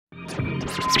I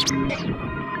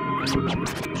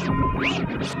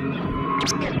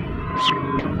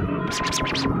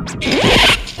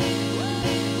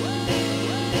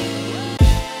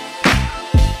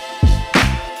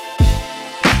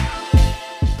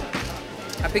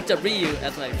picked up Ryu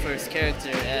as my first character,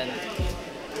 and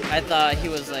I thought he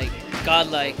was like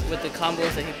godlike with the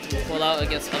combos that he could pull out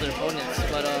against other opponents,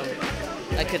 but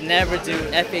I could never do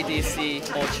FADC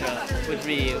Ultra with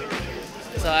Ryu.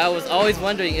 So I was always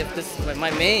wondering if this is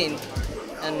my main,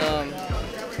 and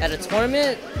at a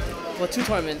tournament, well, 2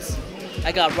 tournaments,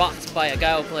 I got rocked by a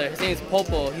Gaio player. His name is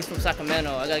Popo, he's from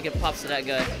Sacramento. I gotta give props to that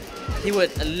guy. He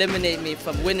would eliminate me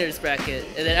from winners bracket,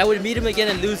 and then I would meet him again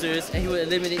in losers, and he would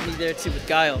eliminate me there too with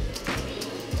Gaio.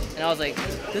 And I was like,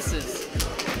 this is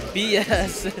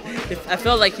BS. I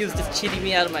felt like he was just cheating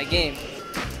me out of my game.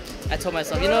 I told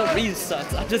myself, you know, Ryu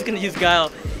sucks. I'm just gonna use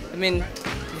Gaio. I mean,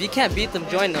 if you can't beat them,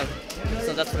 join them.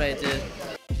 So that's what I did.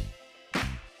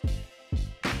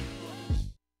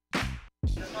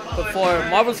 But for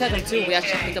Marvel Tandem 2, we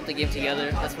actually picked up the game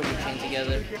together. That's where we trained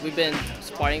together. We've been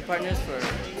sparring partners for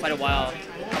quite a while,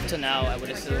 up to now, I would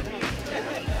assume.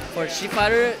 For Street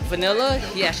Fighter Vanilla,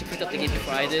 he actually picked up the game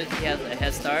before I did. He has a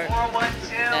head start.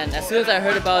 And as soon as I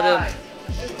heard about him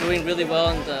doing really well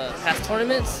in the past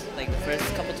tournaments, like the first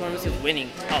couple tournaments, he was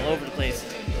winning all over the place.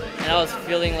 And I was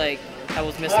feeling like I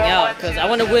was missing out, because I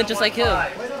want to win just like him.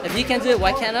 If he can do it,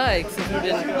 why can't I? Since we've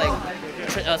been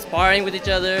like sparring with each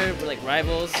other, we're like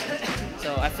rivals.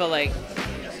 So I felt like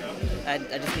I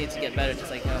just needed to get better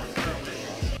just like him.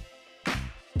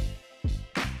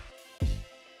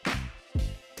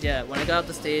 Yeah, when I got off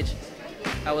the stage,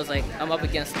 I was like, I'm up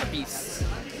against a beast.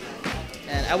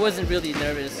 And I wasn't really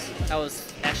nervous. I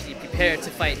was actually prepared to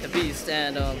fight the beast.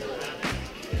 And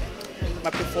my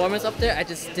performance up there, I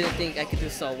just didn't think I could do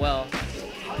so well.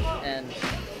 And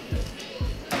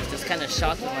I was just kind of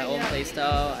shocked with my own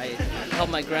playstyle. I held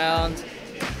my ground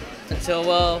until,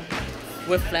 well,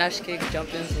 with flash kicks,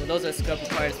 jump-ins, so those are scrubby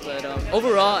parts. But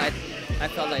overall, I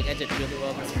felt like I did really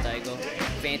well versus Daigo.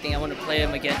 If anything, I want to play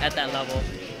him again at that level.